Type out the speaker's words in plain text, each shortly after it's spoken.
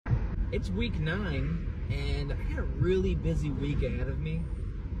It's week 9, and I got a really busy week ahead of me.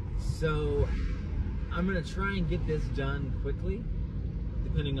 So I'm gonna try and get this done quickly,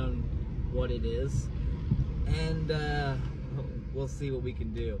 depending on what it is, and we'll see what we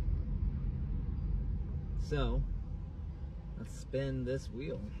can do. So let's spin this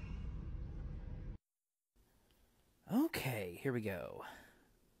wheel. Okay, here we go.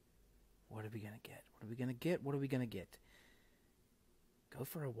 What are we gonna get? What are we gonna get? What are we gonna get? Go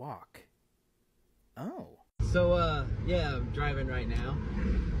for a walk. Oh. So, yeah, I'm driving right now.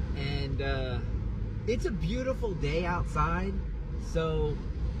 And, it's a beautiful day outside. So,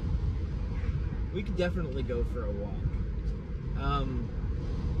 we could definitely go for a walk.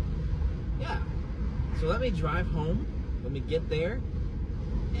 Yeah. So let me drive home. Let me get there.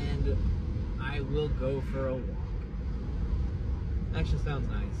 And I will go for a walk. Actually sounds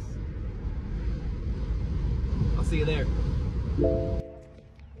nice. I'll see you there.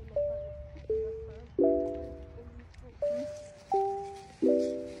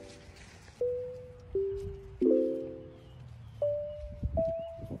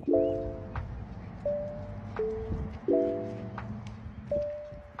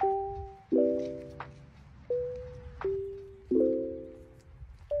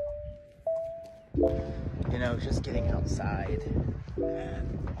 You know, just getting outside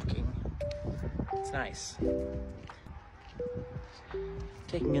and walking, it's nice.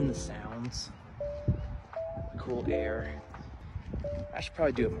 Taking in the sounds, the cool air. I should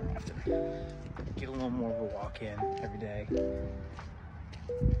probably do it more often. Get a little more of a walk in every day.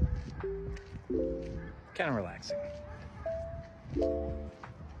 Kind of relaxing.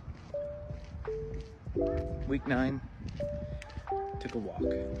 Week 9, took a walk.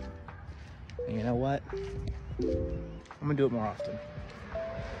 And you know what? I'm gonna do it more often.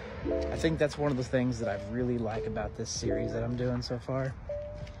 I think that's one of the things that I really like about this series that I'm doing so far,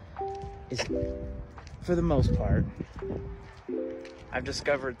 is for the most part, I've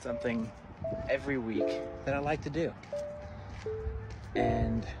discovered something every week that I like to do.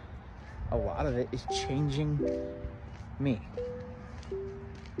 And a lot of it is changing me,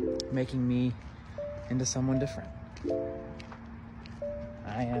 making me into someone different.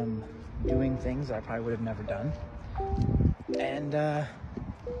 I am doing things I probably would have never done, and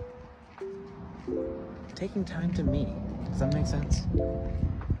taking time to me. Does that make sense?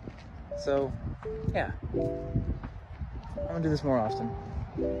 So, yeah, I'm gonna do this more often,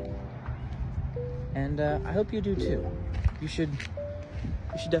 and I hope you do too. You should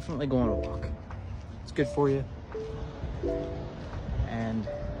definitely go on a walk. It's good for you, and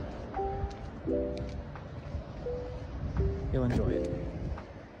you'll enjoy it.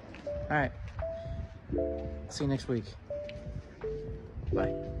 All right. See you next week.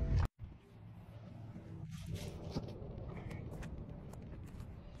 Bye.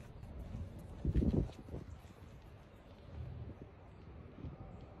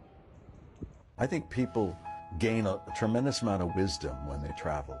 I think people gain a tremendous amount of wisdom when they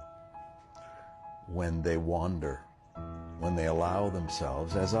travel, when they wander, when they allow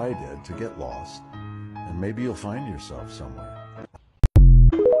themselves, as I did, to get lost. And maybe you'll find yourself somewhere.